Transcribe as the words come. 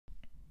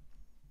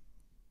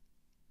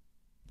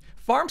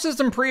farm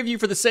system preview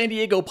for the San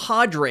Diego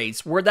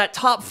Padres, where that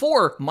top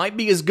four might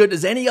be as good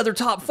as any other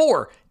top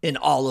four in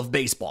all of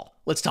baseball.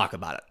 Let's talk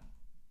about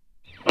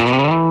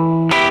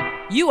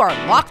it. You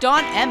are Locked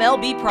On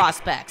MLB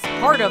Prospects,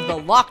 part of the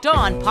Locked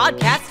On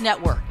Podcast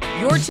Network,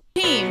 your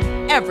team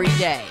every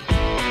day.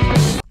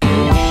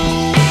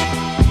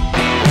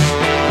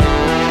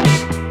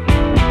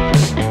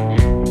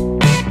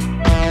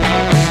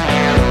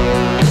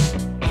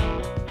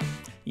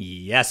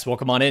 Yes,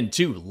 welcome on in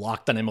to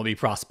Locked On MLB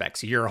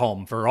Prospects, your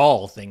home for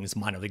all things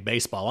minor league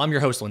baseball. I'm your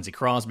host, Lindsay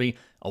Crosby,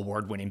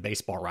 award-winning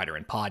baseball writer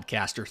and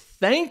podcaster.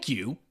 Thank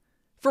you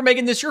for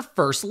making this your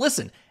first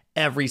listen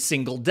every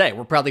single day.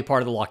 We're proudly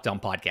part of the Locked On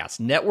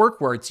Podcast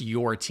Network, where it's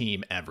your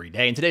team every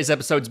day. And today's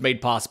episode is made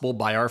possible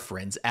by our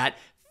friends at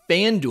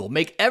FanDuel.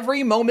 Make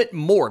every moment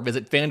more.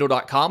 Visit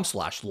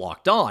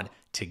FanDuel.com/lockedon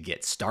to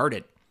get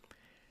started.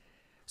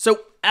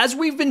 So, as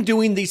we've been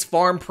doing these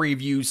farm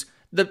previews,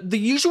 the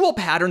usual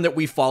pattern that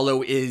we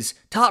follow is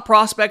top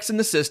prospects in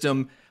the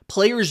system,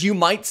 players you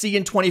might see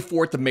in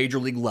 24 at the major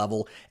league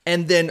level,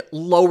 and then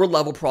lower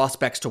level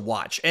prospects to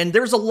watch. And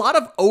there's a lot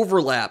of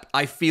overlap,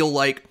 I feel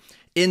like,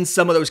 in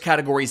some of those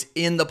categories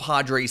in the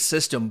Padres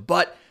system.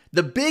 But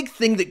the big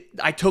thing that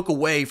I took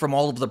away from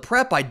all of the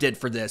prep I did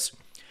for this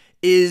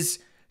is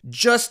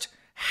just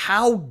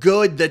how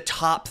good the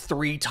top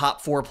three,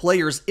 top four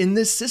players in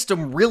this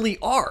system really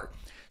are.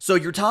 So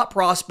your top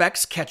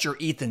prospects, catcher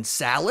Ethan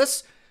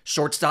Salas,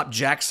 shortstop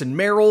Jackson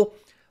Merrill,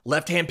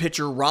 left-hand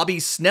pitcher Robbie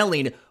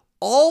Snelling,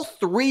 all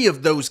three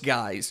of those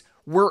guys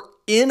were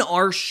in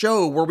our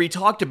show where we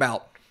talked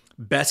about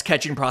best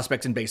catching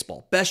prospects in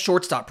baseball, best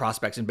shortstop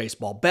prospects in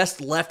baseball,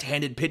 best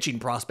left-handed pitching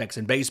prospects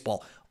in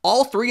baseball.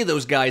 All three of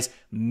those guys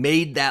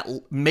made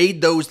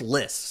those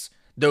lists.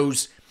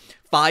 Those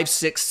 5,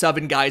 6,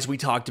 7 guys we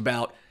talked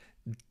about,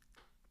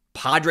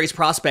 Padres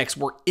prospects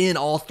were in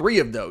all three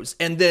of those.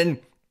 And then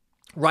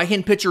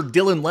right-hand pitcher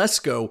Dylan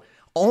Lesko,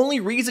 only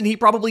reason he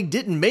probably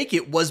didn't make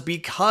it was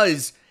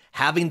because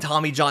having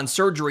Tommy John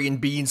surgery and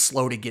being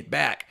slow to get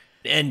back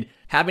and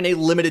having a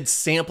limited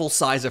sample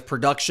size of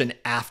production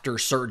after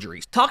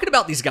surgery. Talking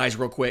about these guys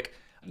real quick,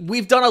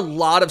 we've done a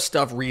lot of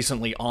stuff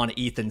recently on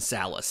Ethan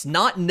Salas.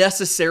 Not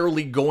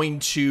necessarily going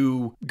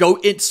to go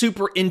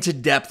super into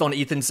depth on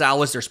Ethan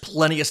Salas. There's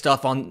plenty of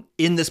stuff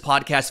in this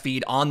podcast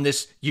feed, on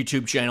this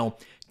YouTube channel,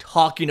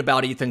 talking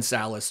about Ethan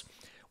Salas.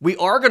 We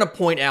are going to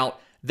point out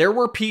there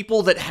were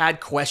people that had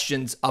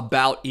questions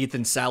about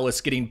Ethan Salas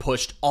getting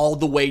pushed all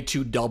the way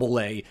to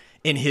AA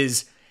in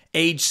his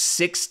age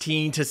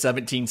 16 to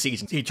 17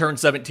 season. He turned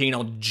 17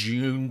 on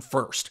June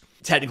 1st,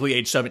 technically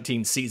age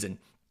 17 season.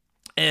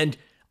 And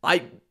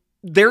I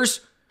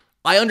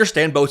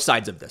understand both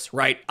sides of this,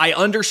 right? I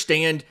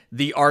understand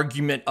the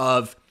argument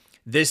of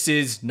this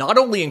is not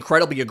only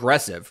incredibly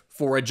aggressive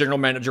for a general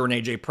manager in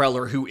AJ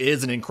Preller, who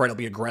is an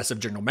incredibly aggressive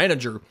general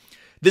manager,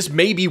 this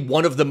may be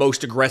one of the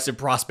most aggressive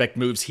prospect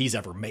moves he's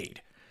ever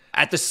made.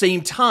 At the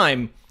same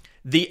time,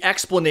 the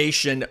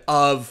explanation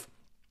of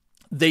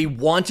they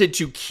wanted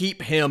to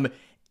keep him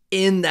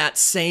in that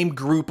same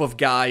group of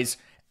guys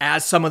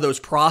as some of those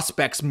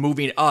prospects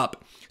moving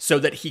up so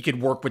that he could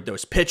work with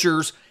those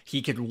pitchers,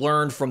 he could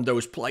learn from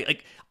those play.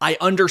 Like, I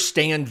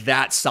understand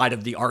that side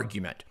of the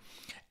argument.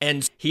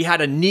 And he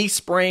had a knee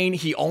sprain.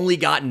 He only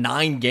got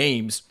 9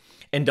 games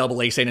in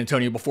AA San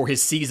Antonio before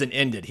his season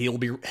ended. He'll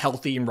be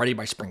healthy and ready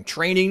by spring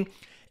training.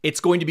 It's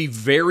going to be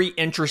very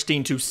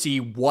interesting to see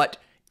what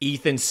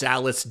Ethan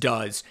Salas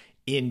does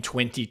in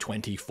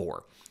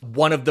 2024.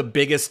 One of the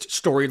biggest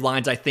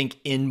storylines, I think,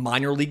 in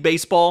minor league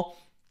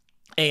baseball.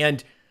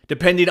 And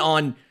depending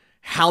on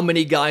how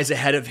many guys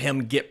ahead of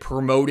him get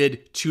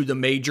promoted to the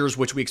majors,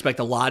 which we expect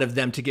a lot of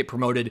them to get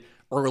promoted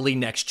early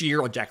next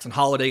year, a Jackson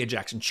Holiday, a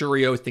Jackson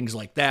Churio, things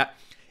like that,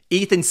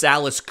 Ethan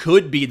Salas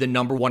could be the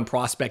number one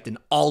prospect in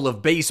all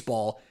of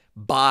baseball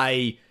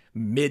by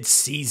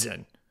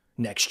mid-season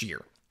next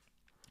year.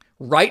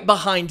 Right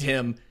behind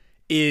him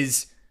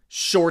is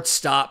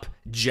shortstop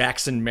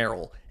Jackson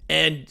Merrill,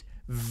 and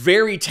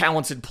very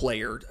talented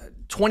player,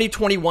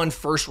 2021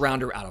 first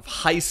rounder out of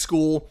high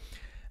school.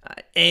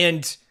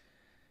 And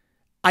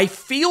I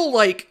feel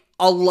like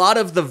a lot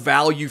of the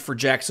value for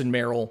Jackson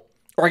Merrill,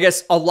 or I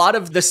guess a lot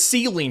of the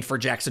ceiling for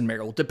Jackson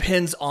Merrill,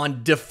 depends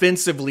on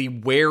defensively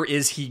where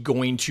is he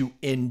going to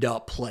end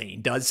up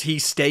playing. Does he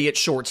stay at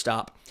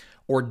shortstop,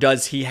 or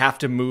does he have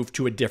to move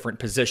to a different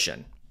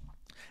position?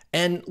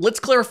 And let's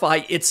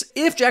clarify, it's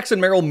if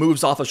Jackson Merrill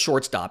moves off of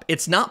shortstop,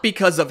 it's not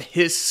because of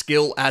his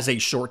skill as a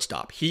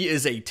shortstop. He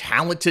is a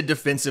talented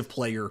defensive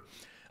player.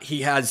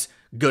 He has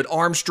good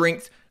arm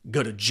strength,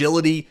 good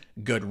agility,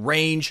 good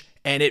range,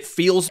 and it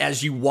feels,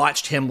 as you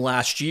watched him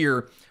last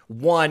year,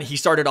 one, he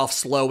started off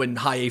slow in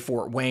high A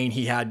Fort Wayne.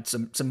 He had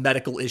some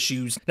medical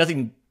issues,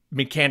 nothing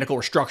mechanical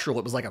or structural.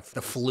 It was like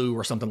the flu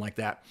or something like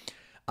that.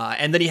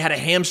 And then he had a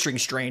hamstring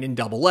strain in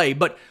AA.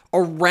 But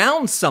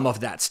around some of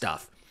that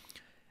stuff,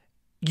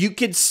 you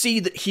could see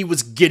that he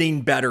was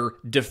getting better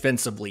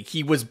defensively.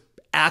 He was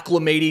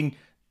acclimating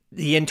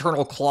the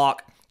internal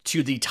clock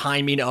to the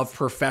timing of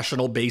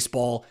professional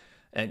baseball.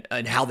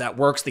 and how that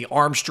works. The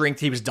arm strength,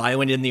 he was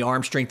dialing in the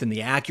arm strength and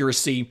the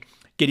accuracy,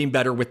 getting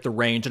better with the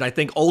range. And I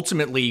think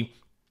ultimately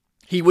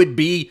he would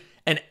be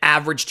an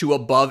average to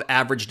above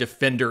average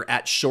defender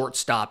at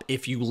shortstop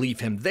if you leave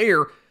him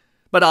there.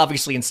 But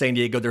obviously in San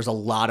Diego, there's a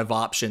lot of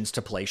options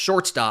to play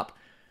shortstop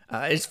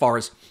as far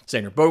as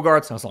Xander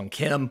Bogaerts, Sung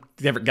Kim,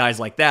 different guys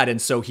like that.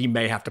 And so he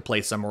may have to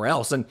play somewhere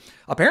else. And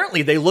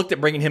apparently they looked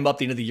at bringing him up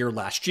the end of the year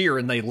last year,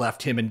 and they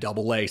left him in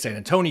Double-A San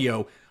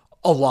Antonio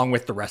along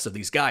with the rest of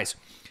these guys.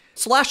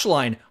 Slash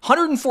line,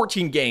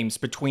 114 games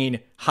between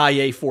High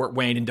A Fort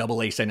Wayne and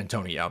Double-A San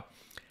Antonio.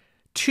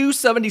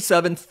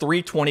 277,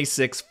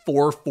 326,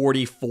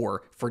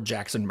 444 for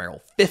Jackson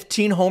Merrill.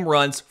 15 home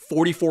runs,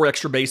 44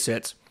 extra base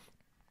hits,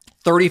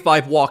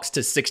 35 walks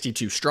to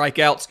 62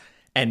 strikeouts,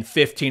 and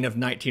 15 of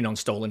 19 on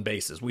stolen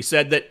bases. We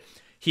said that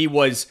he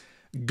was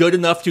good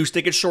enough to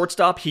stick at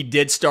shortstop. He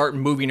did start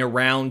moving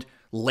around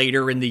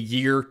later in the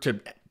year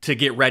to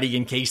get ready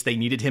in case they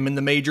needed him in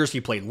the majors.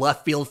 He played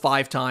left field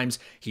 5 times.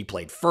 He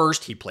played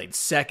first. He played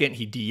second.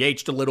 He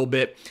DH'd a little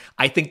bit.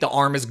 I think the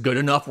arm is good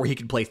enough where he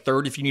could play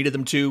third if you needed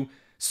him to.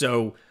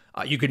 So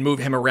you could move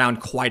him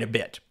around quite a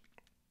bit.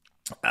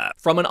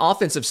 From an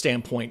offensive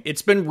standpoint,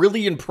 it's been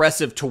really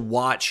impressive to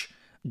watch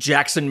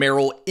Jackson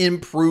Merrill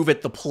improve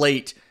at the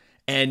plate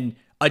and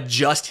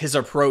adjust his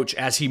approach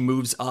as he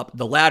moves up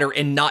the ladder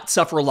and not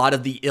suffer a lot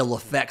of the ill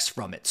effects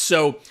from it.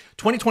 So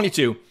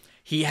 2022,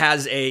 he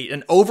has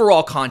an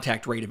overall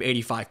contact rate of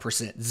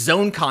 85%,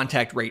 zone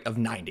contact rate of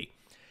 90.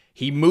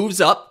 He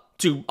moves up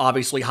to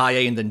obviously High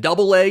A and then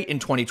Double-A in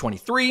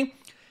 2023.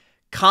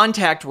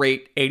 Contact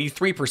rate,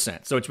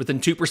 83%. So it's within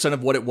 2%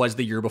 of what it was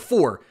the year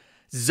before.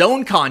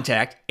 Zone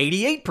contact,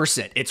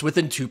 88%. It's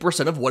within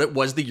 2% of what it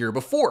was the year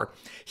before.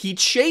 He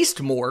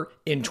chased more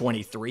in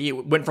 23.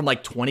 It went from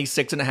like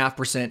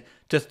 26.5%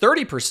 to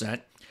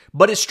 30%,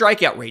 but his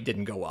strikeout rate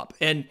didn't go up.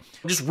 And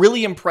I'm just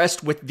really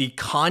impressed with the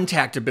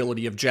contact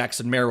ability of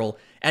Jackson Merrill.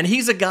 And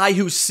he's a guy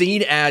who's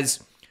seen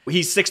as,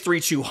 he's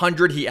 6'3",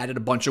 200. He added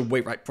a bunch of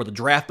weight right for the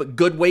draft, but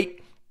good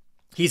weight.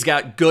 He's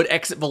got good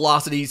exit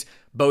velocities,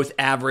 both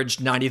average,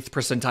 90th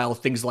percentile,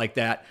 things like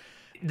that.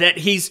 That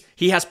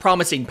he has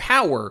promising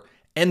power.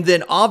 And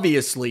then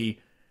obviously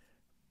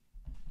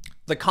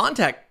the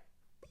contact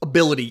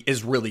ability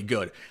is really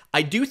good.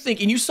 I do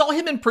think, and you saw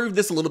him improve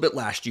this a little bit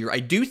last year, I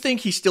do think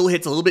he still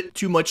hits a little bit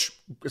too much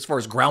as far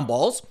as ground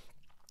balls.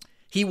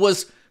 He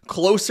was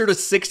closer to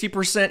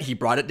 60%. He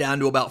brought it down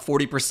to about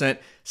 40%.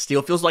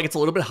 Still feels like it's a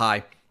little bit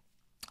high.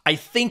 I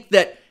think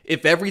that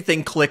if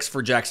everything clicks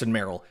for Jackson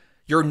Merrill,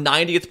 your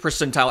 90th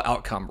percentile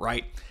outcome,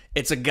 right?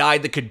 It's a guy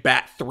that could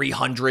bat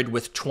 300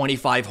 with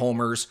 25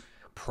 homers,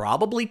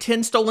 probably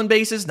 10 stolen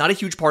bases, not a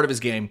huge part of his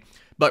game,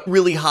 but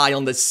really high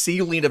on the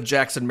ceiling of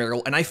Jackson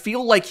Merrill. And I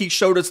feel like he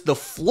showed us the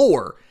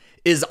floor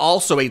is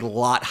also a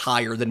lot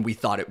higher than we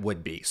thought it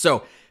would be.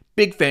 So,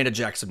 big fan of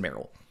Jackson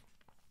Merrill.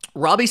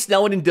 Robbie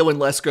Snelling and Dylan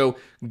Lesko,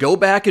 go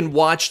back and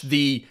watch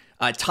the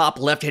top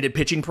left-handed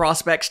pitching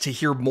prospects to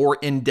hear more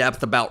in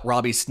depth about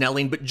Robbie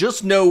Snelling. But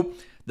just know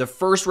the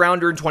first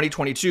rounder in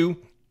 2022,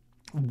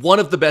 one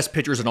of the best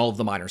pitchers in all of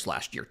the minors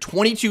last year.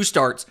 22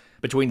 starts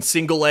between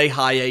Single A,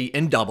 High A,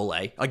 and Double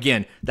A.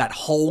 Again, that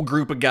whole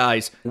group of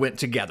guys went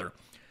together.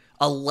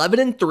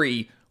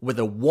 11-3 with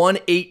a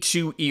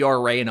 1.82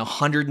 ERA and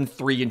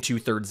 103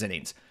 2/3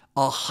 innings.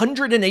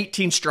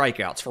 118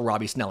 strikeouts for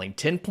Robbie Snelling,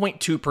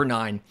 10.2 per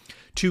 9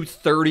 to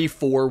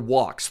 34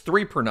 walks,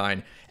 3 per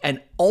 9,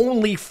 and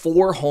only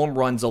 4 home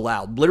runs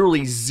allowed.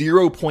 Literally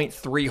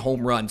 0.3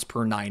 home runs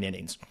per 9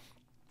 innings.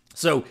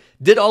 So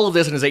did all of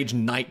this in his age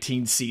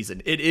 19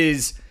 season. It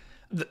is,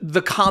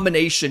 the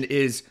combination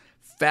is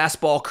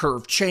fastball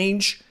curve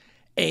change,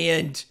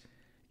 and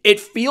it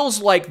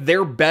feels like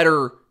they're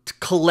better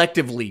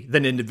collectively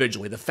than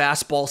individually. The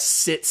fastball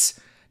sits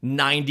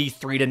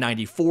 93 to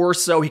 94,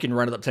 so he can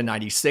run it up to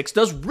 96.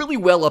 Does really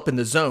well up in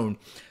the zone.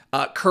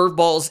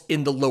 Curveballs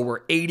in the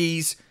lower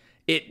 80s.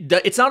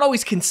 It's not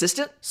always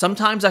consistent.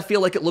 Sometimes I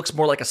feel like it looks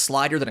more like a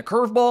slider than a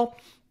curveball,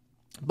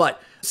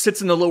 but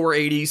sits in the lower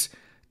 80s.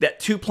 That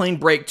 2-plane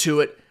break to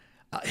it.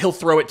 He'll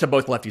throw it to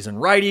both lefties and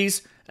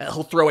righties.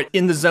 He'll throw it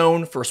in the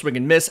zone for a swing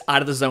and miss,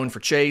 out of the zone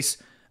for chase.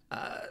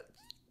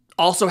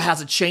 Also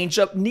has a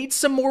changeup. Needs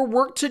some more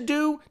work to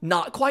do.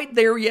 Not quite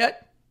there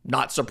yet.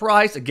 Not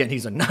surprised. Again,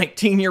 he's a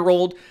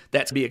 19-year-old.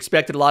 That's to be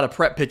expected. A lot of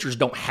prep pitchers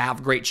don't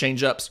have great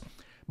changeups.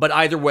 But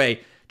either way,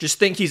 just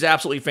think he's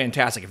absolutely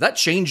fantastic. If that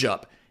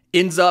changeup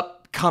ends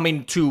up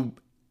coming to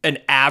an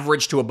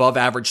average to above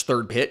average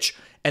third pitch,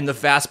 and the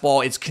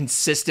fastball is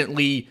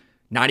consistently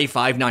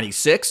 95,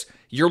 96,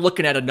 you're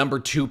looking at a number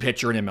 2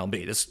 pitcher in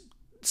MLB. This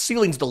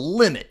ceiling's the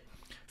limit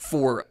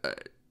for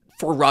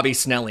Robbie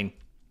Snelling.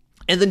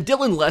 And then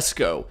Dylan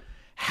Lesko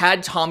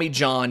had Tommy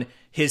John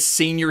his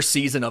senior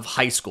season of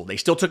high school. They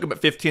still took him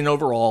at 15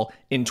 overall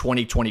in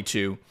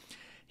 2022.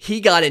 He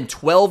got in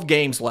 12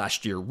 games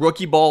last year,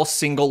 rookie ball,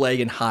 Single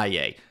A, and High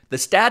A. The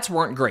stats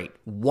weren't great.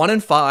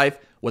 1-5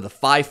 with a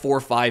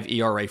 5.45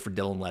 ERA for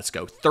Dylan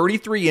Lesko.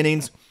 33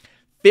 innings,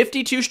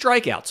 52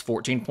 strikeouts,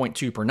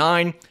 14.2 per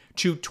 9,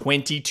 to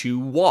 22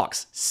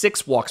 walks,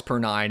 6 walks per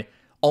 9,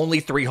 only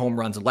 3 home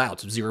runs allowed,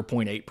 so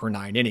 0.8 per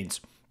 9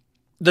 innings.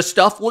 The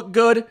stuff looked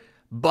good,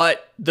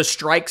 but the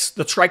strike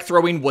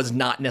throwing was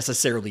not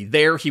necessarily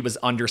there. He was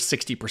under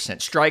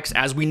 60% strikes.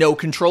 As we know,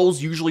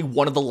 control's usually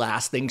one of the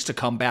last things to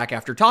come back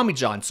after Tommy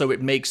John, so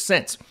it makes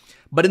sense.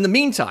 But in the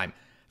meantime,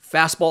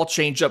 fastball,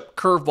 changeup,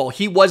 curveball,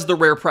 he was the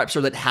rare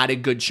prepper that had a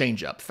good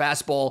changeup.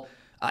 Fastball,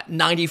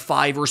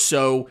 95 or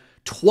so,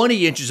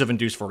 20 inches of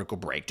induced vertical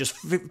break. Just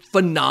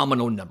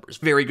phenomenal numbers.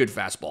 Very good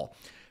fastball.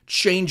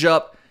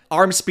 Changeup,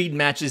 arm speed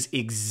matches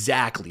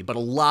exactly, but a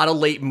lot of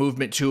late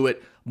movement to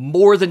it.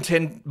 More than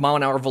 10 mile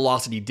an hour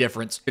velocity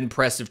difference.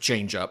 Impressive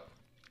changeup.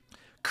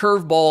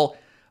 Curveball,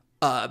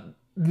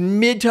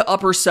 mid to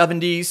upper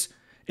 70s.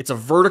 It's a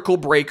vertical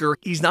breaker.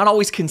 He's not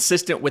always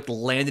consistent with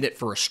landing it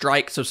for a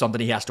strike, so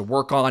something he has to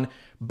work on.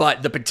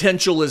 But the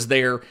potential is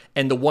there,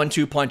 and the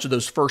 1-2 punch of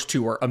those first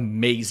two are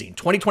amazing.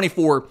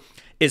 2024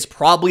 is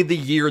probably the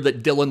year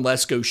that Dylan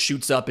Lesko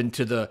shoots up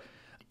into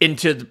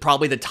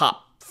probably the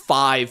top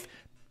 5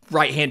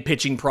 right-hand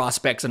pitching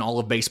prospects in all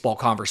of baseball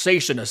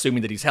conversation,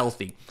 assuming that he's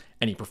healthy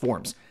and he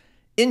performs.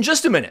 In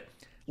just a minute,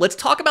 let's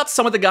talk about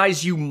some of the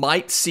guys you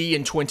might see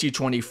in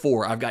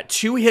 2024. I've got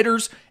 2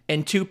 hitters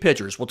and 2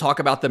 pitchers. We'll talk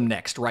about them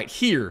next, right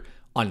here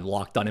on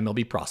Locked On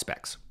MLB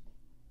Prospects.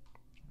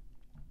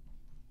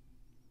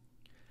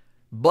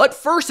 But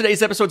first,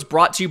 today's episode is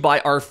brought to you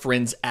by our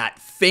friends at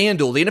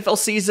FanDuel. The NFL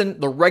season,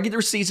 the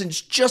regular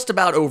season's just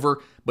about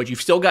over, but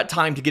you've still got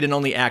time to get in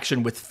on the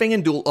action with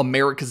FanDuel,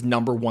 America's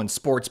 #1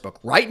 sportsbook.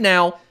 Right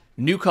now,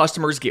 new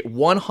customers get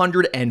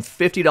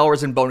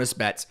 $150 in bonus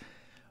bets,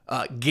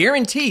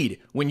 guaranteed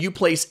when you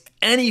place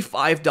any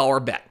 $5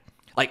 bet.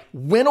 Like,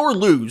 win or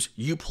lose,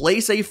 you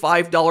place a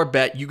 $5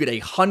 bet, you get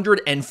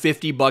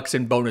 $150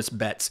 in bonus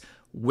bets.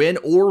 Win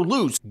or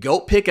lose, go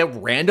pick a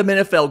random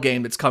NFL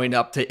game that's coming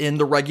up to end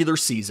the regular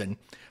season,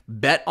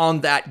 bet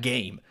on that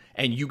game,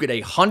 and you get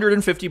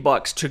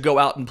 $150 to go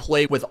out and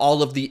play with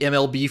all of the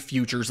MLB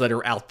futures that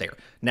are out there.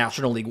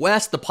 National League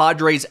West, the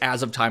Padres,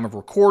 as of time of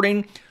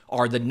recording,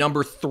 are the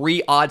number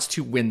 3 odds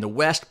to win the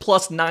West,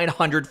 plus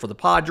 900 for the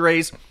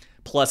Padres,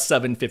 plus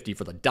 750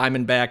 for the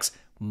Diamondbacks,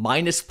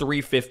 minus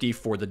 350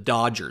 for the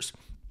Dodgers.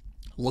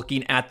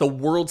 Looking at the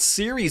World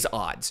Series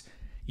odds,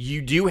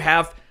 you do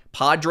have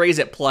Padres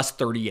at plus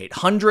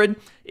 3,800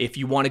 if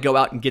you want to go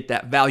out and get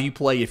that value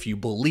play, if you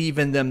believe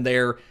in them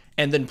there.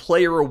 And then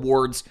player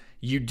awards,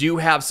 you do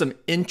have some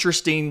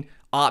interesting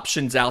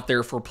options out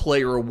there for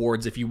player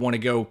awards if you want to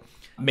go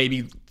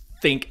maybe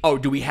think, oh,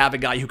 do we have a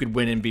guy who could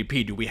win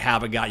MVP? Do we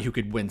have a guy who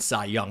could win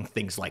Cy Young?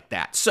 Things like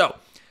that. So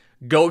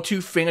go to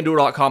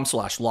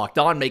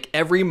FanDuel.com/LockedOn. Make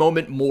every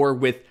moment more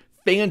with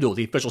FanDuel,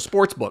 the official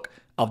sportsbook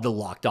of the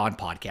Locked On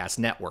Podcast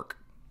Network.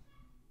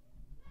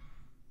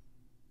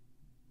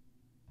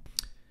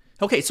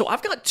 Okay, so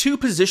I've got 2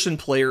 position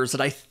players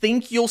that I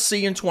think you'll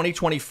see in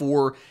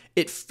 2024.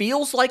 It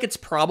feels like it's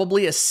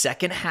probably a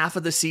second half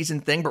of the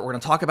season thing, but we're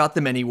going to talk about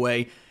them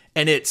anyway.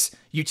 And it's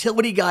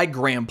utility guy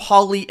Graham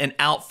Pauley and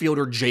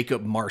outfielder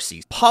Jacob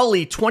Marcy.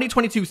 Pauley,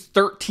 2022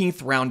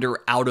 13th rounder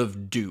out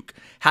of Duke,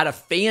 had a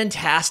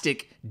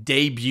fantastic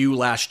debut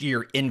last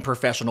year in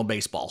professional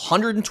baseball.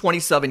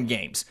 127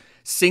 games,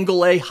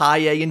 single A, high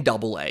A, and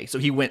double A. So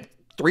he went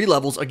 3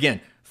 levels, again,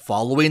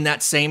 following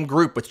that same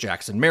group with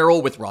Jackson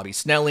Merrill, with Robbie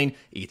Snelling,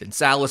 Ethan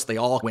Salas. They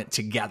all went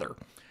together.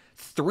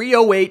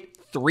 308,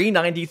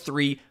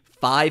 393,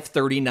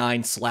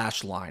 539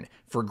 slash line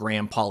for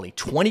Graham Pauley.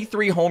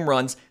 23 home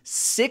runs,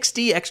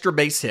 60 extra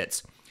base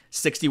hits,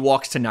 60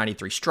 walks to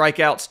 93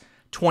 strikeouts,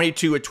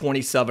 22 of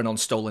 27 on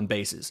stolen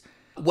bases.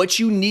 What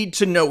you need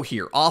to know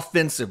here,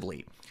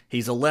 offensively,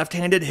 he's a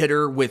left-handed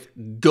hitter with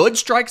good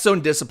strike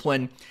zone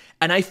discipline,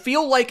 and I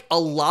feel like a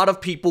lot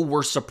of people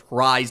were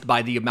surprised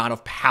by the amount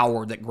of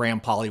power that Graham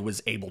Pauley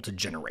was able to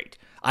generate.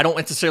 I don't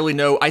necessarily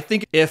know. I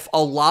think if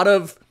a lot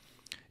of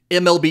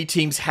MLB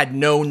teams had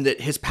known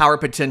that his power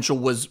potential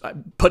was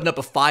putting up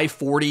a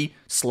 540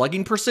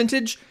 slugging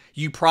percentage,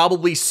 you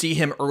probably see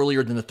him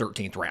earlier than the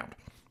 13th round.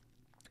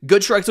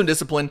 Good strike zone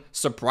discipline,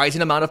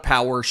 surprising amount of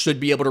power,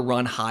 should be able to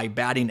run high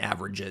batting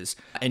averages,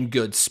 and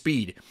good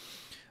speed.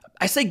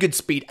 I say good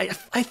speed.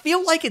 I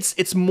feel like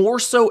it's more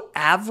so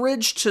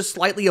average to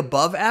slightly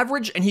above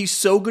average, and he's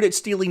so good at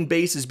stealing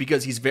bases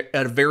because he's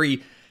a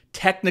very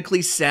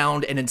technically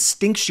sound and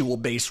instinctual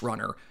base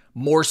runner,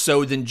 more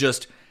so than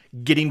just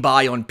getting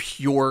by on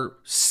pure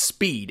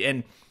speed.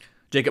 And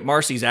Jacob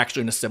Marcy's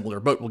actually in a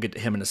similar boat. We'll get to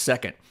him in a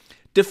second.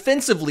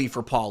 Defensively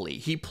for Pauley,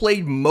 he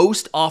played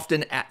most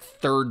often at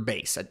third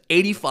base, at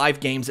 85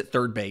 games at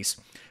third base,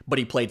 but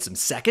he played some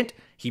second.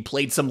 He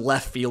played some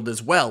left field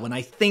as well, and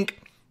I think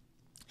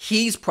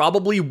he's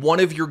probably one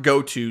of your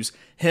go-tos,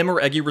 him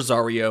or Eggy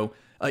Rosario,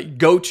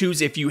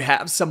 go-tos if you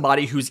have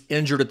somebody who's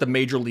injured at the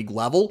major league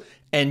level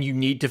and you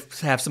need to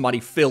have somebody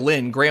fill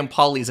in. Graham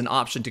Pauley is an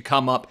option to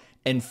come up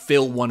and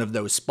fill one of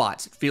those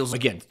spots. It feels,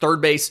 again,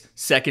 third base,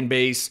 second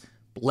base,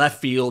 left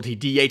field. He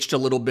DH'd a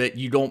little bit.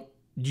 You don't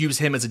use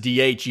him as a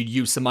DH. You'd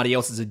use somebody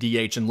else as a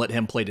DH and let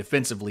him play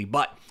defensively,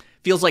 but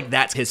feels like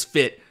that's his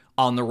fit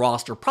on the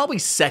roster, probably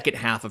second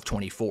half of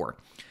 24.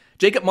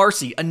 Jacob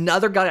Marcy,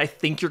 another guy I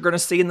think you're going to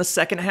see in the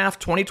second half,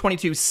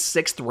 2022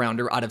 sixth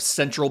rounder out of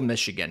Central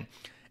Michigan.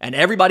 And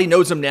everybody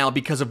knows him now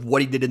because of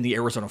what he did in the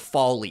Arizona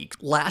Fall League.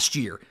 Last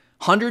year,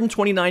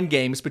 129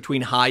 games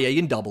between high A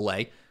and double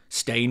A,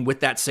 staying with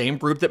that same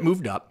group that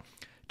moved up.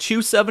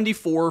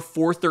 274,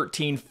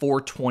 413,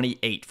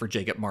 428 for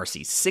Jacob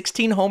Marcy.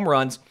 16 home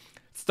runs,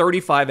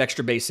 35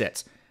 extra base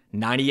hits,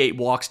 98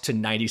 walks to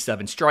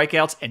 97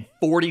 strikeouts, and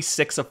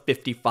 46 of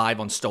 55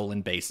 on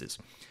stolen bases.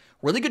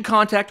 Really good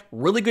contact,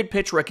 really good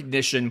pitch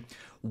recognition,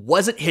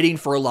 wasn't hitting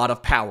for a lot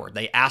of power.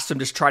 They asked him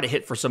to try to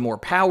hit for some more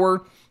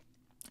power.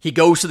 He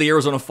goes to the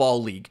Arizona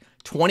Fall League,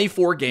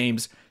 24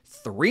 games,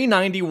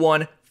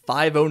 391,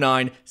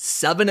 509,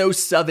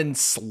 707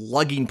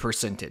 slugging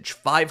percentage,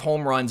 5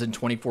 home runs in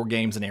 24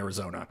 games in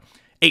Arizona,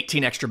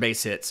 18 extra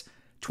base hits,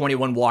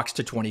 21 walks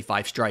to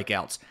 25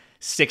 strikeouts,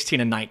 16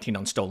 and 19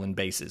 on stolen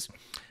bases.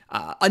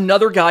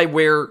 Another guy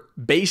where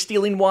base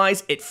stealing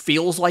wise, it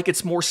feels like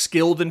it's more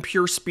skill than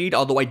pure speed,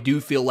 although I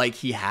do feel like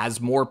he has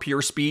more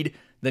pure speed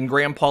than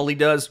Graham Pauley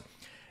does.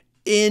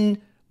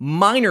 In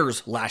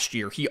minors last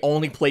year, he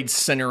only played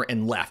center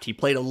and left. He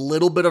played a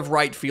little bit of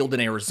right field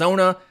in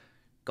Arizona.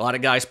 A lot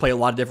of guys play a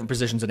lot of different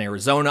positions in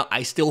Arizona.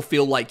 I still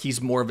feel like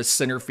he's more of a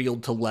center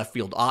field to left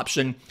field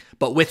option.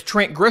 But with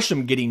Trent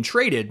Grisham getting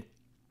traded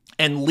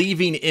and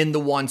leaving in the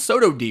Juan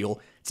Soto deal,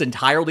 it's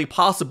entirely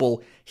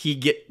possible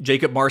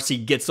Jacob Marcy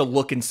gets a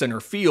look in center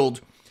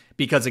field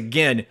because,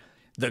 again,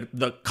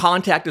 the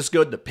contact is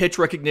good, the pitch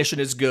recognition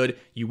is good.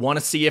 You want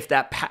to see if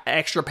that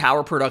extra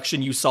power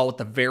production you saw at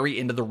the very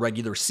end of the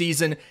regular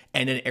season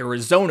and in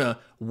Arizona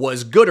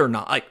was good or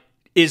not, like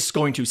is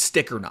going to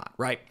stick or not,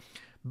 right?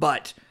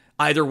 But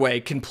either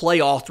way, can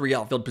play all 3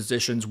 outfield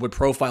positions, would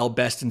profile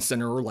best in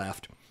center or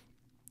left.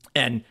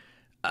 And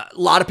a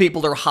lot of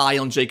people are high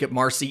on Jacob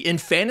Marcy. In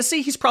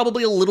fantasy, he's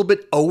probably a little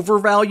bit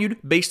overvalued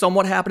based on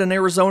what happened in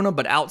Arizona,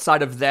 but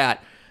outside of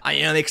that, I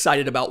am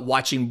excited about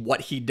watching what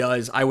he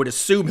does. I would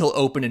assume he'll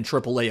open in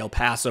AAA El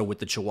Paso with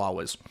the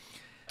Chihuahuas.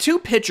 2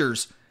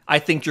 pitchers I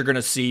think you're going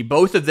to see.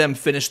 Both of them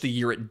finish the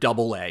year at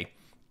AA.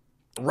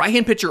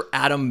 Right-hand pitcher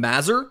Adam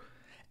Mazur,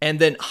 and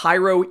then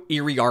Jairo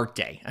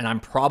Iriarte. And I'm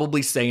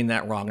probably saying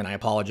that wrong, and I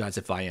apologize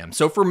if I am.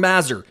 So for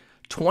Mazur,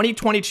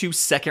 2022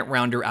 second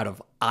rounder out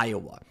of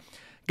Iowa.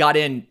 Got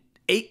in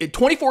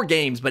 24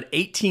 games, but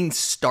 18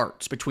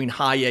 starts between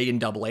high A and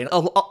double A. And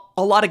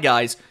a lot of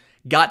guys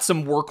got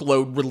some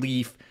workload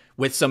relief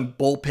with some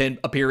bullpen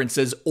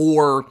appearances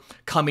or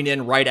coming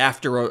in right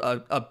after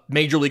a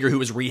major leaguer who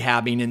was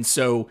rehabbing. And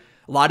so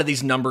a lot of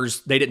these numbers,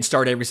 they didn't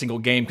start every single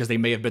game because they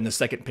may have been the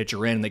second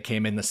pitcher in and they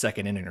came in the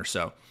second inning or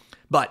so.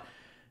 But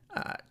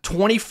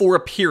 24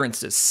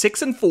 appearances,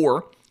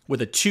 6-4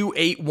 with a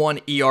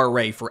 2.81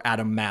 ERA for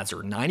Adam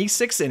Mazur.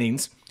 96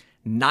 innings,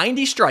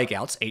 90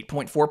 strikeouts,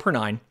 8.4 per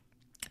 9,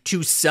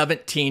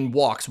 217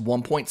 walks,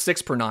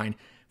 1.6 per 9,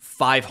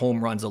 5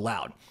 home runs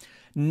allowed.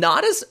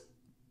 Not as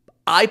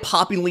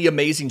eye-poppingly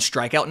amazing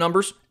strikeout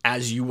numbers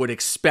as you would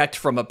expect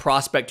from a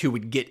prospect who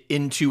would get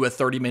into a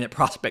 30-minute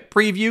prospect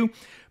preview,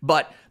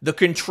 but the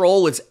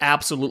control is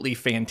absolutely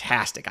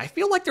fantastic. I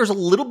feel like there's a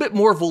little bit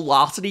more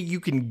velocity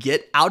you can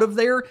get out of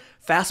there.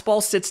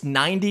 Fastball sits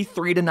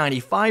 93 to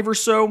 95 or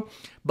so,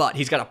 but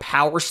he's got a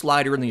power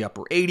slider in the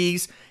upper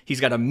 80s.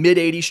 He's got a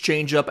mid-80s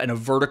changeup and a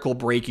vertical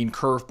breaking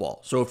curveball.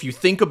 So if you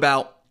think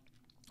about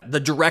the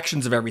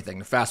directions of everything,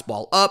 the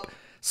fastball up,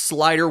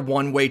 slider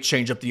one way,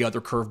 changeup the other,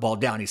 curveball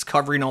down. He's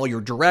covering all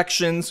your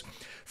directions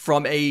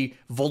from a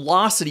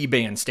velocity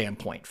band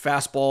standpoint.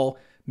 Fastball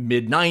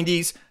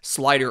mid-90s,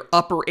 slider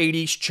upper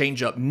 80s,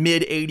 changeup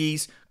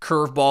mid-80s,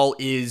 curveball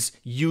is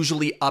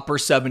usually upper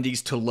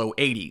 70s to low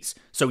 80s.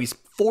 So he's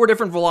 4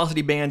 different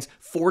velocity bands,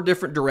 4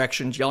 different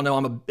directions. Y'all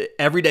know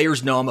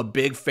everydayers know I'm a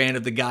big fan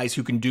of the guys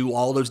who can do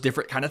all those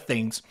different kind of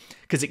things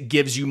because it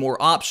gives you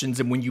more options.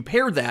 And when you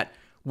pair that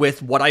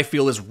with what I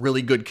feel is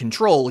really good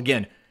control,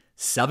 again,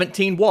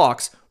 17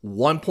 walks,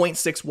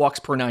 1.6 walks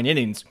per 9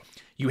 innings,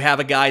 you have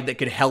a guy that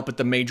could help at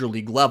the major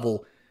league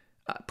level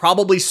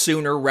probably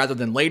sooner rather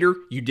than later.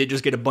 You did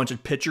just get a bunch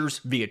of pitchers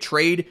via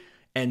trade,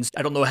 and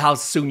I don't know how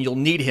soon you'll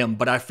need him,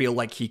 but I feel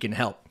like he can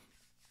help.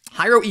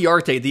 Jairo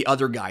Iriarte, the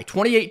other guy,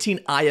 2018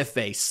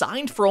 IFA,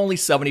 signed for only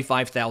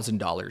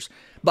 $75,000,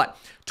 but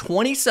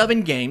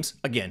 27 games,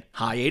 again,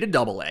 high A to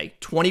double A,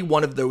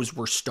 21 of those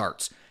were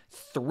starts.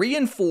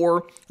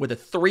 3-4 with a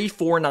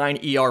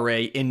 3.49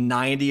 ERA in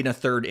 90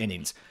 1/3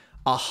 innings,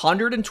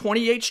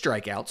 128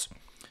 strikeouts,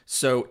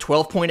 so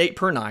 12.8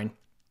 per 9,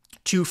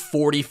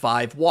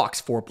 245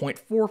 walks,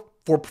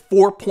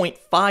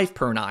 4.5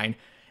 per 9,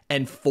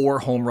 and 4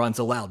 home runs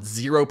allowed,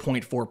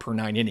 0.4 per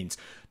 9 innings.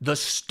 The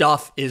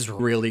stuff is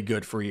really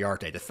good for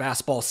Iriarte. The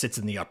fastball sits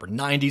in the upper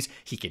 90s.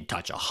 He can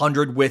touch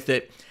 100 with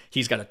it.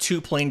 He's got a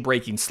 2-plane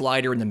breaking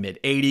slider in the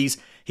mid-80s.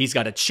 He's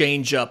got a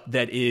changeup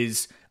that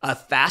is a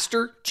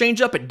faster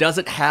changeup. It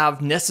doesn't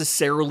have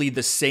necessarily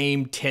the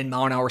same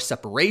 10-mile-an-hour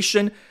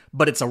separation,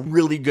 but it's a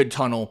really good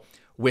tunnel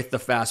with the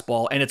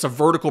fastball, and it's a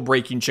vertical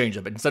breaking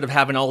changeup. Instead of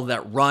having all of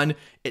that run,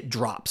 it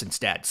drops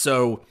instead.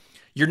 So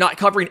You're not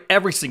covering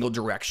every single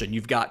direction.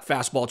 You've got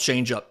fastball,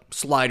 changeup,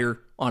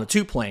 slider on a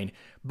two-plane,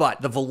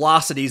 but the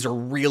velocities are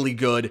really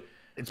good,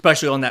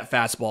 especially on that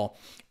fastball.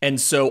 And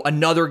so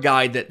another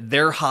guy that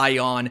they're high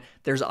on,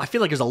 I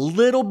feel like there's a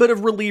little bit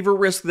of reliever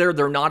risk there.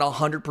 They're not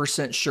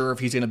 100% sure if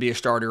he's going to be a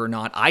starter or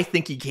not. I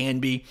think he can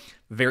be.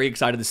 Very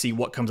excited to see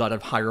what comes out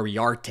of Jairo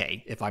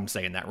Yarte, if I'm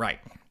saying that right.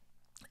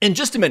 In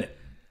just a minute,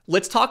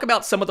 let's talk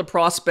about some of the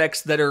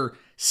prospects that are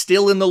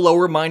still in the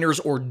lower minors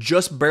or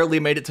just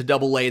barely made it to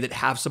Double-A that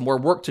have some more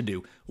work to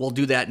do. We'll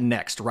do that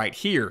next, right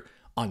here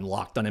on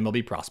Locked On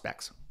MLB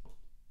Prospects.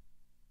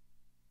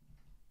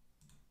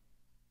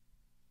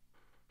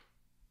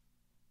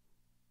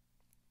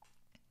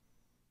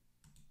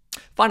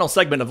 Final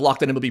segment of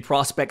Locked On MLB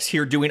Prospects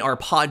here, doing our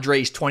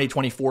Padres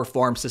 2024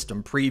 farm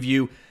system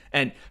preview.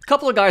 And a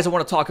couple of guys I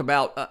want to talk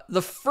about.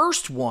 The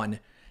first one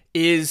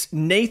is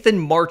Nathan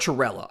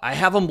Martorella. I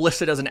have him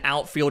listed as an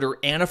outfielder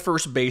and a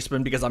first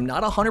baseman because I'm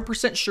not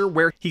 100% sure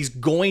where he's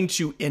going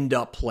to end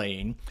up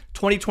playing.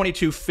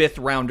 2022 fifth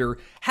rounder.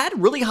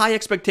 Had really high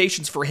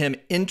expectations for him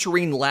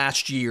entering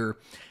last year,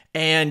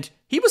 and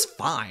he was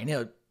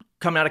fine.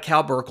 Coming out of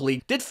Cal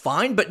Berkeley, did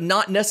fine, but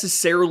not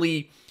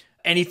necessarily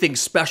anything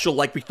special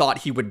like we thought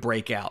he would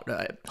break out.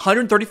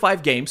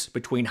 135 games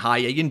between high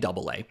A and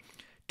Double-A.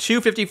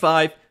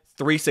 255,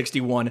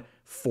 361,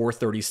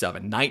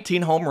 437.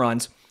 19 home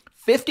runs,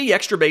 50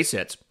 extra base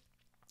hits,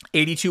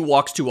 82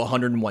 walks to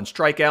 101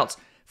 strikeouts,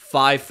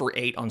 5 for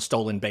 8 on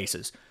stolen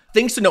bases.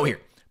 Things to note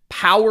here.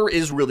 Power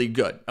is really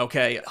good,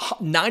 okay?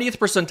 90th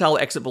percentile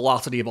exit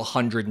velocity of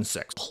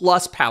 106,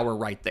 plus power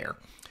right there.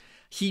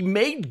 He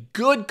made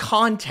good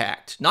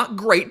contact, not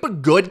great,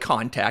 but good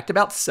contact,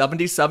 about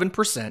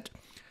 77%.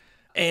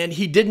 And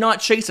he did not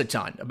chase a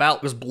ton,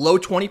 was below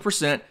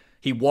 20%.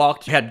 He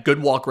walked, had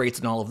good walk rates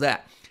and all of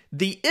that.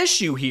 The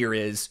issue here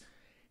is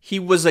he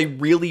was a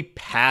really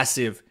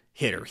passive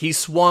hitter. He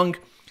swung,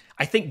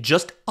 I think,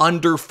 just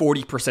under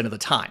 40% of the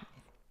time.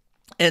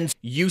 And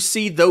you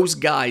see those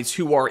guys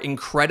who are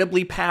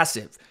incredibly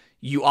passive.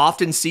 You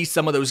often see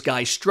some of those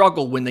guys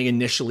struggle when they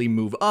initially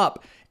move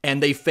up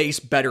and they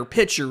face better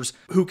pitchers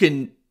who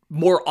can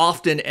more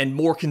often and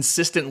more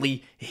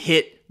consistently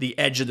hit the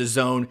edge of the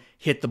zone,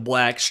 hit the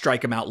black,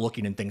 strike them out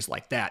looking and things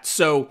like that.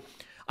 So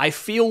I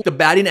feel the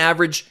batting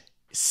average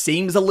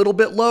seems a little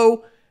bit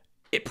low.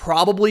 It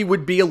probably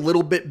would be a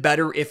little bit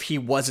better if he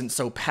wasn't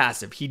so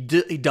passive. He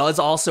does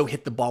also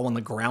hit the ball on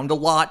the ground a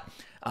lot.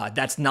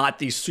 That's not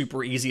the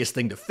super easiest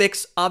thing to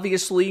fix,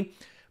 obviously,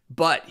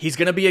 but he's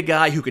going to be a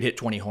guy who could hit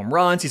 20 home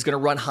runs. He's going to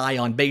run high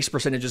on base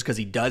percentages because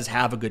he does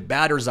have a good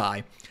batter's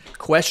eye.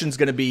 Question's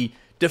going to be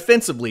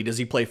defensively, does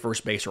he play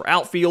first base or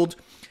outfield?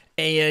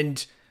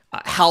 And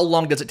how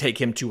long does it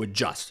take him to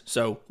adjust?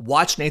 So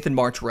watch Nathan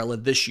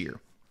Martorella this year.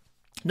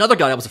 Another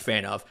guy I was a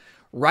fan of,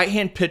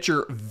 right-hand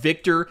pitcher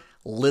Victor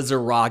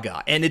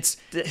Lizarraga. And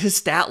his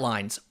stat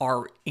lines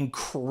are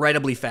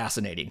incredibly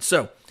fascinating.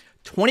 So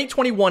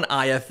 2021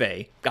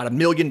 IFA, got $1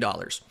 million,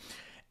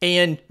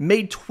 and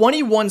made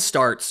 21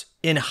 starts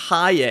in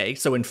high A,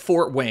 so in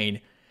Fort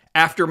Wayne,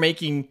 after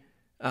making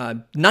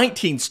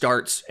 19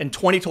 starts and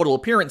 20 total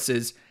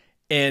appearances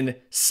in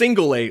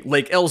single A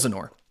Lake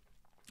Elsinore.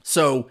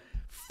 So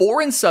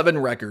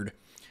 4-7 record,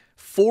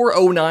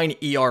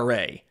 4.09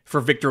 ERA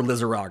for Victor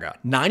Lizarraga,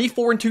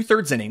 94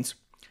 2/3 innings,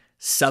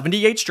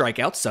 78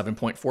 strikeouts,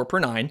 7.4 per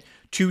 9,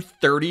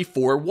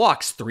 234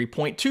 walks,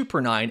 3.2 per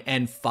 9,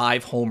 and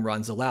 5 home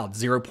runs allowed,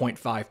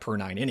 0.5 per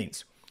 9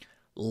 innings.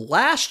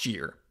 Last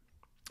year,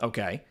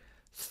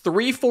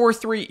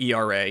 3.43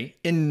 ERA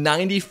in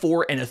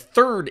 94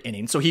 1/3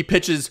 innings. So he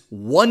pitches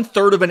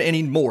 1/3 of an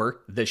inning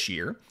more this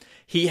year.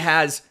 He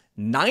has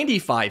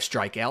 95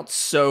 strikeouts,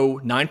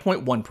 so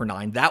 9.1 per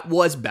 9. That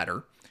was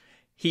better.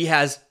 He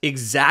has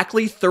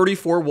exactly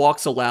 34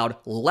 walks allowed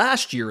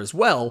last year as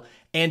well,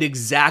 and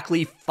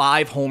exactly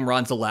 5 home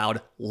runs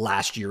allowed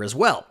last year as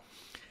well.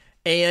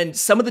 And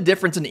some of the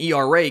difference in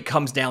ERA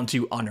comes down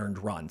to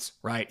unearned runs,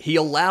 right? He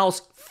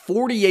allows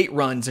 48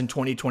 runs in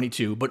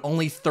 2022, but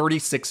only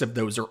 36 of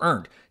those are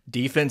earned.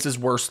 Defense is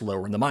worse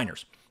lower in the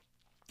minors.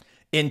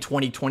 In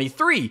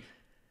 2023,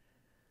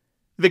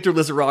 Victor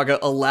Lizarraga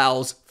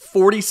allows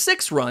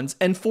 46 runs,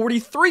 and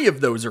 43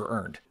 of those are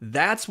earned.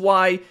 That's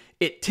why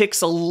it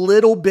ticks a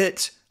little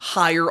bit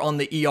higher on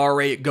the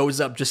ERA. It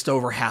goes up just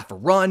over half a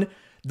run.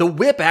 The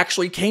whip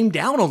actually came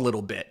down a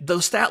little bit.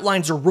 Those stat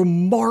lines are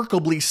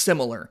remarkably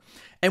similar.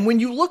 And when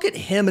you look at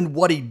him and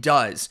what he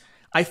does,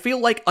 I feel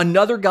like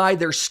another guy,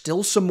 there's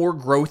still some more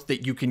growth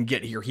that you can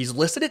get here. He's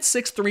listed at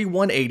 6'3",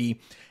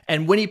 180.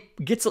 And when he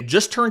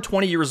just turned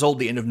 20 years old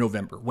the end of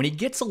November, when he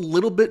gets a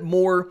little bit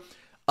more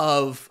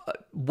of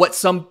what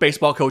some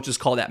baseball coaches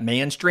call that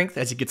man strength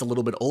as he gets a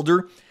little bit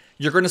older,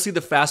 you're going to see the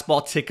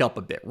fastball tick up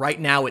a bit. Right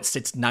now it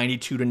sits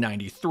 92 to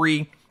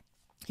 93.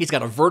 He's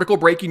got a vertical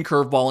breaking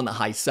curveball in the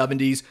high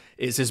 70s,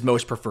 is his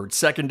most preferred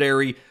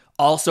secondary.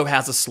 Also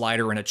has a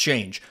slider and a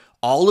change.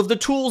 All of the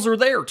tools are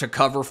there to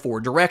cover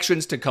 4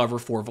 directions, to cover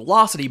 4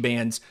 velocity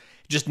bands.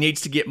 Just needs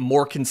to get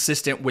more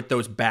consistent with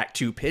those back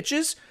 2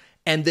 pitches,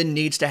 and then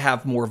needs to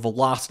have more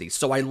velocity.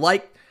 So I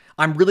like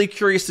I'm really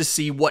curious to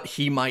see what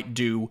he might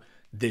do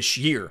this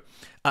year.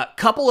 A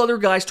couple other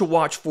guys to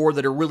watch for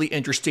that are really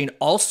interesting.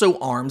 Also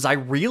arms. I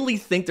really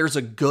think there's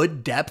a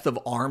good depth of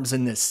arms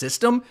in this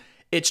system.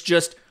 It's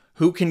just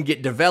who can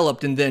get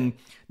developed, and then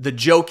the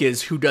joke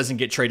is who doesn't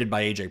get traded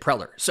by AJ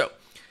Preller. So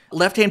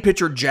left-hand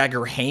pitcher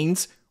Jagger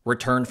Haynes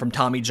returned from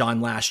Tommy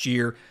John last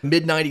year.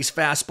 Mid-90s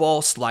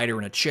fastball, slider,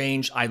 and a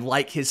change. I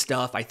like his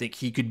stuff. I think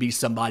he could be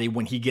somebody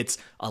when he gets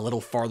a little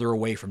farther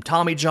away from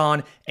Tommy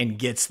John and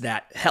gets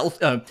that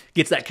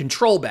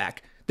control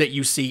back that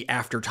you see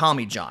after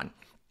Tommy John.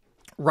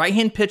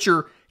 Right-hand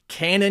pitcher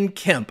Cannon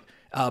Kemp.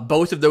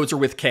 Both of those are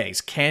with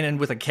Ks. Cannon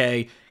with a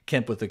K,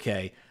 Kemp with a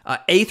K.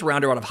 8th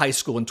rounder out of high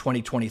school in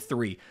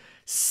 2023.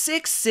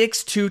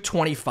 6'6",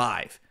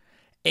 225.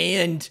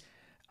 And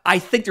I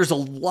think there's a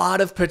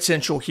lot of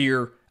potential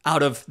here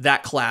out of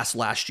that class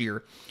last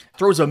year.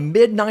 Throws a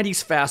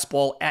mid-90s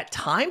fastball. At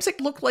times,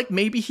 it looked like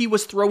maybe he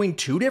was throwing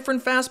 2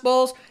 different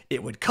fastballs.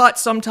 It would cut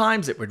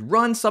sometimes. It would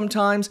run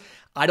sometimes.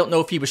 I don't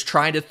know if he was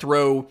trying to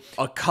throw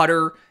a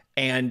cutter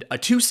and a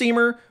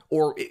 2-seamer,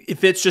 or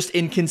if it's just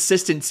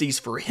inconsistencies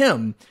for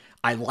him.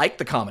 I like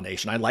the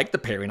combination. I like the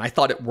pairing. I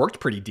thought it worked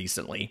pretty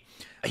decently.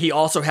 He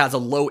also has a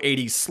low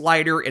 80s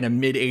slider and a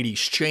mid 80s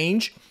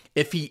change.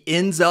 If he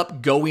ends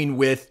up going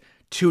with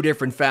 2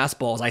 different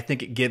fastballs, I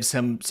think it gives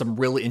him some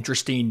really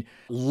interesting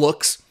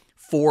looks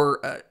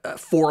for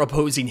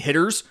opposing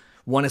hitters.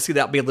 Want to see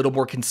that be a little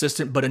more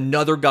consistent, but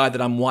another guy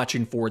that I'm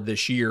watching for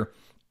this year.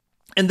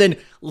 And then,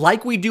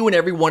 like we do in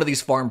every one of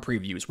these farm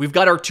previews, we've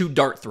got our 2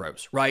 dart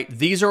throws, right?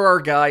 These are our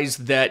guys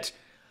that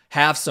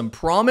have some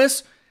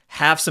promise,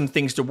 have some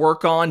things to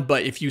work on,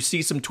 but if you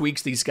see some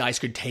tweaks, these guys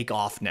could take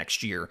off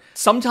next year.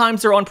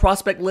 Sometimes they're on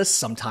prospect lists,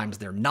 sometimes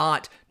they're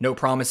not. No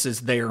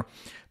promises there.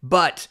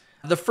 But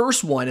the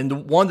first one, and the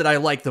one that I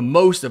like the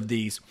most of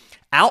these,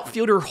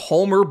 outfielder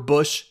Homer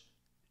Bush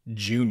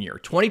Jr.,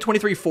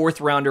 2023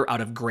 4th rounder out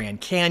of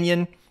Grand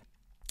Canyon,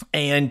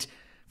 and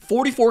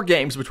 44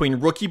 games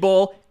between rookie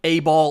ball, A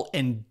ball,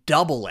 and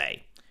Double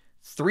A.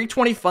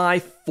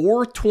 325,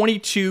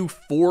 422,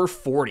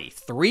 440,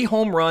 3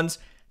 home runs,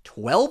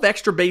 12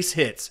 extra base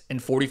hits in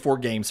 44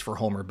 games for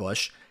Homer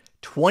Bush,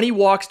 20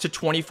 walks to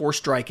 24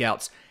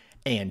 strikeouts,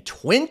 and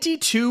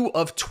 22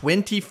 of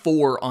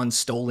 24 on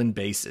stolen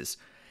bases.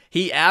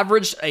 He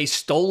averaged a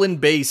stolen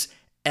base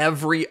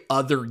every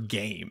other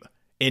game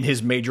in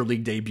his major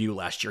league debut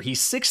last year. He's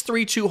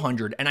 6'3",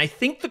 200, and I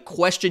think the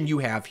question you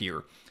have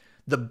here,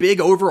 the big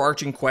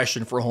overarching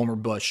question for Homer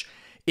Bush,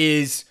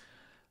 is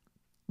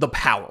the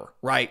power,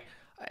 right?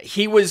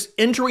 He was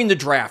entering the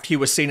draft, he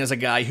was seen as a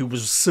guy who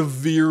was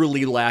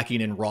severely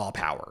lacking in raw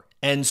power.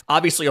 And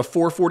obviously a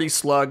 440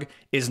 slug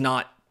is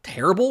not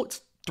terrible.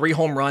 It's 3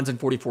 home runs in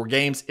 44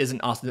 games,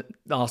 isn't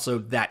also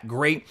that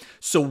great.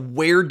 So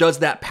where does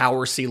that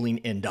power ceiling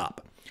end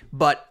up?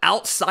 But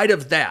outside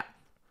of that,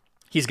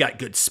 he's got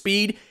good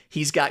speed.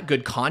 He's got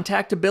good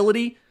contact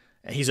ability.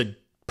 He's a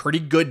pretty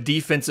good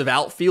defensive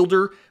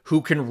outfielder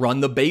who can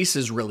run the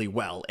bases really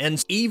well.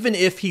 And even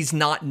if he's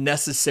not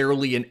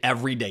necessarily an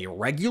everyday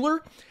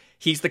regular,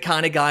 he's the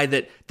kind of guy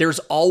that there's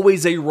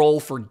always a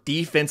role for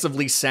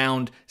defensively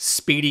sound,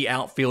 speedy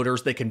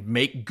outfielders that can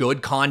make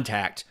good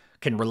contact,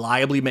 can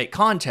reliably make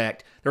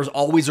contact. There's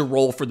always a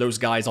role for those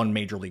guys on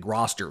major league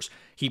rosters.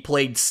 He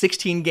played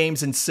 16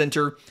 games in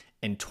center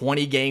and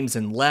 20 games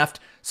in left,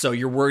 so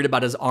you're worried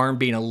about his arm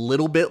being a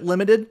little bit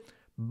limited,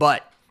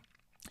 but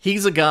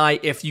he's a guy,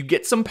 if you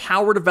get some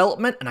power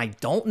development, and I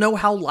don't know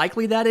how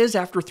likely that is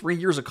after 3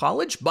 years of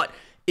college, but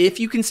if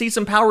you can see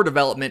some power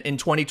development in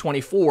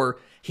 2024,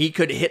 he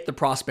could hit the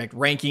prospect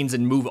rankings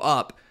and move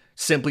up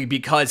simply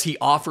because he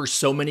offers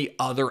so many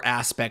other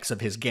aspects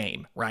of his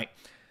game, right?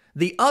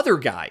 The other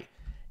guy,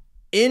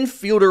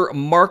 infielder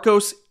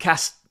Marcos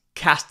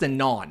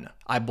Castanon.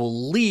 I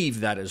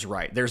believe that is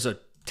right. There's a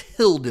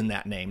tilde in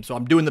that name, so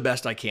I'm doing the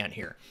best I can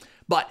here.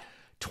 But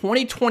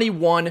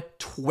 2021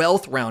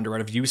 12th rounder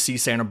out of UC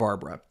Santa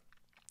Barbara.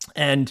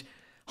 And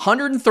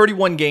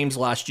 131 games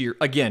last year.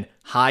 Again,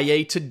 high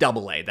A to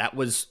double A. That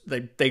was,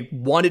 they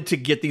wanted to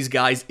get these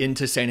guys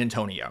into San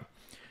Antonio.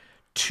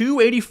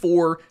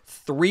 284,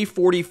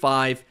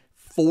 345,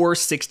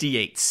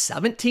 468.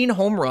 17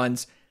 home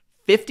runs,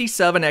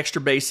 57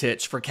 extra base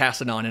hits for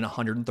Castanon in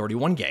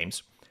 131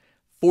 games.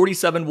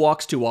 47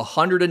 walks to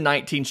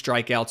 119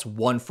 strikeouts,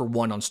 1 for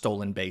 1 on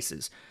stolen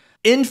bases.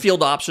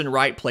 Infield option,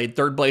 right, played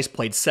third base,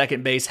 played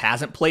second base,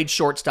 hasn't played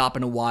shortstop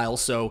in a while,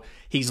 so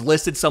he's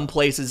listed some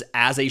places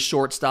as a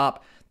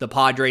shortstop. The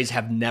Padres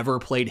have never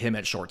played him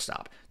at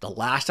shortstop. The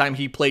last time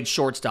he played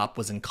shortstop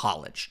was in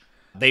college.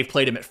 They've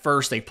played him at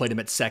first, they've played him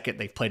at second,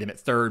 they've played him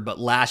at third, but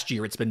last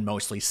year it's been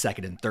mostly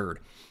second and third.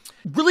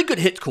 Really good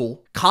hit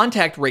tool.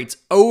 Contact rates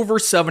over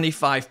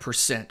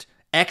 75%.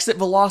 Exit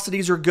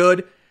velocities are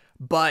good,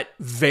 but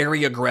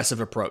very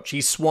aggressive approach.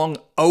 He's swung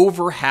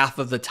over half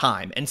of the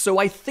time. And so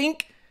I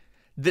think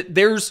that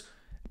there's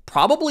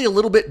probably a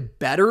little bit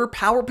better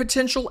power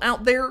potential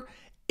out there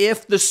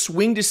if the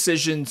swing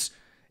decisions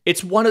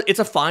it's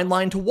a fine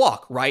line to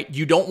walk, right?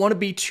 You don't want to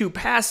be too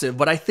passive,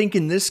 but I think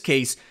in this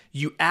case,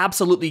 you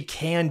absolutely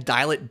can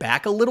dial it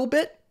back a little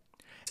bit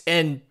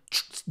and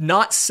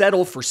not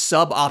settle for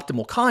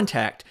suboptimal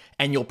contact,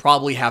 and you'll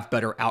probably have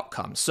better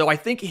outcomes. So I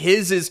think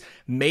his is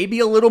maybe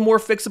a little more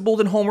fixable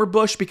than Homer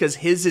Bush because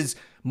his is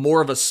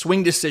more of a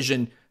swing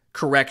decision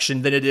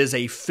correction than it is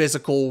a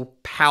physical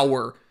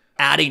power,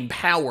 adding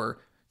power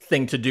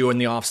thing to do in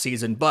the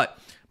offseason. But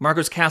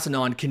Marcos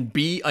Castanon can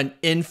be an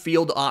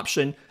infield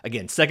option.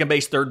 Again, second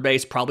base, third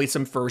base, probably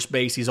some first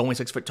base. He's only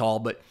 6 foot tall,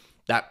 but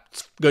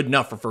that's good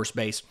enough for first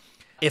base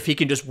if he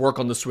can just work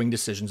on the swing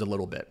decisions a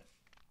little bit.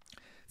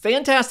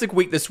 Fantastic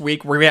week this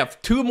week. We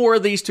have 2 more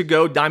of these to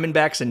go,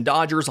 Diamondbacks and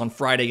Dodgers on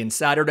Friday and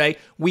Saturday.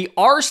 We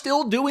are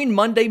still doing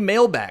Monday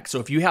mailbag, so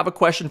if you have a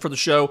question for the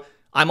show,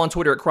 I'm on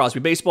Twitter at Crosby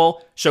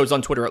Baseball. Show's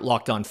on Twitter at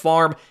Locked On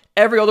Farm.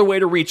 Every other way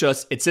to reach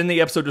us, it's in the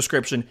episode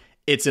description.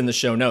 It's in the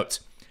show notes.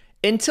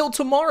 Until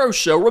tomorrow's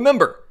show,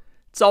 remember,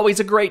 it's always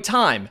a great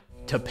time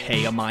to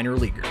pay a minor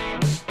leaguer.